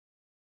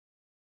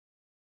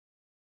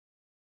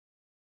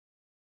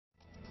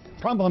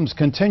Problems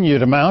continue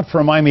to mount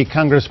for Miami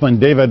Congressman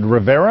David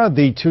Rivera.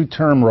 The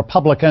two-term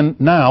Republican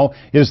now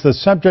is the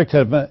subject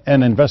of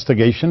an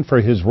investigation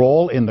for his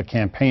role in the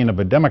campaign of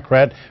a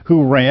Democrat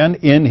who ran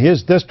in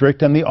his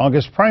district in the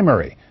August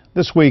primary.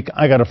 This week,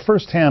 I got a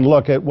first-hand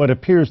look at what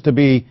appears to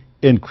be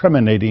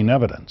incriminating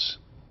evidence.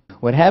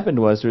 What happened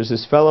was there was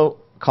this fellow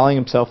calling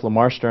himself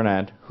Lamar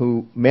Sternad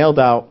who mailed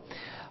out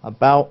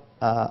about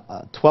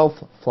 12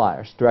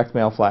 flyers, direct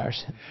mail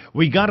flyers.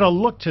 We got a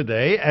look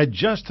today at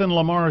Justin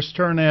Lamar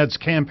Sternad's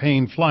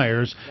campaign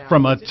flyers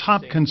from a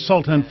top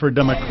consultant for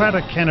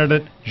Democratic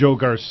candidate Joe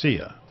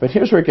Garcia. But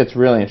here's where it gets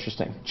really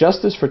interesting.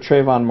 Justice for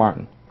Trayvon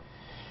Martin.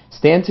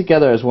 Stand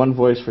together as one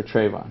voice for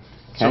Trayvon.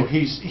 Okay? So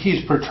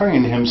he's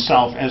portraying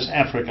himself as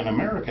African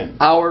American.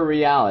 Our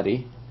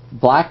reality,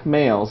 black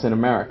males in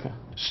America.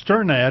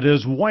 Sternad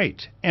is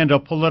white and a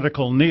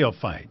political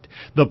neophyte.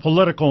 The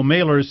political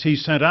mailers he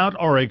sent out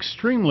are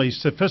extremely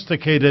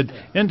sophisticated,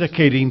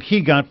 indicating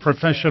he got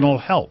professional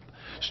help.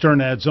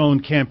 Sternad's own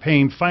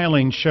campaign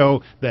filings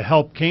show the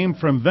help came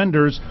from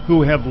vendors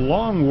who have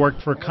long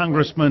worked for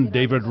Congressman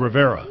David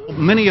Rivera.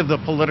 Many of the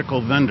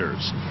political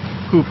vendors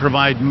who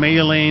provide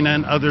mailing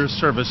and other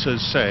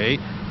services say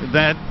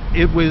that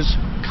it was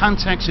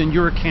contacts in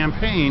your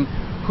campaign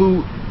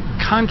who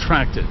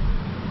contracted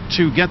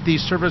to get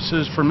these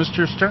services for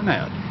Mr.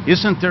 Sternad.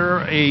 Isn't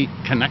there a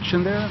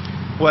connection there?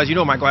 Well, as you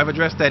know, Michael, I've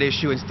addressed that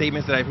issue in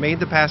statements that I've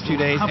made the past few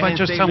days. How about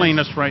just telling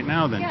us right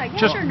now then? Yeah,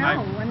 yes just, or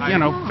no? you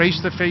know,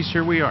 face to face,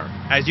 here we are.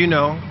 As you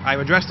know,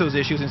 I've addressed those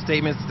issues in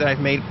statements that I've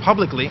made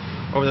publicly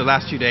over the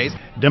last few days.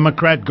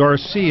 Democrat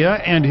Garcia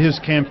and his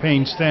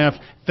campaign staff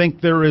think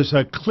there is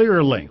a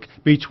clear link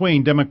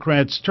between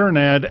Democrat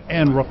Sternad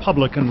and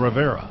Republican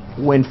Rivera.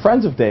 When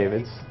friends of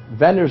David's,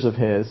 vendors of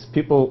his,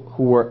 people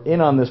who were in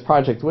on this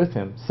project with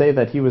him, say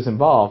that he was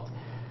involved,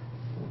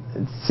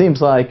 it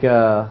seems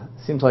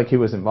like he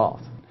was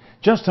involved.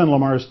 Justin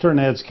Lamar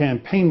Sternad's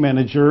campaign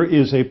manager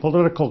is a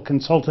political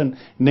consultant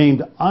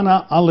named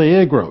Ana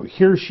Allegro.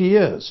 Here she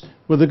is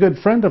with a good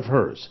friend of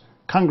hers,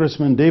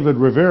 Congressman David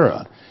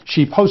Rivera.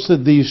 She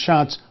posted these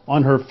shots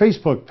on her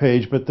Facebook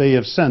page, but they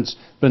have since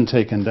been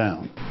taken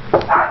down.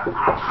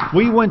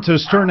 We went to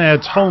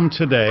Sternad's home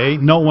today.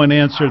 No one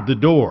answered the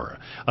door.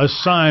 A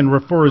sign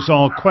refers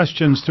all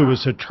questions to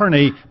his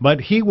attorney,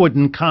 but he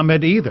wouldn't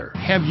comment either.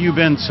 Have you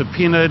been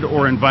subpoenaed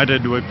or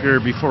invited to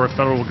appear before a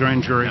federal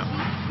grand jury?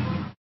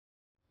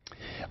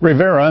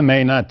 Rivera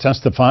may not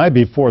testify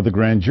before the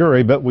grand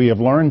jury, but we have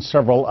learned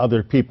several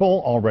other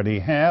people already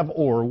have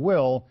or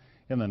will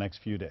in the next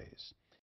few days.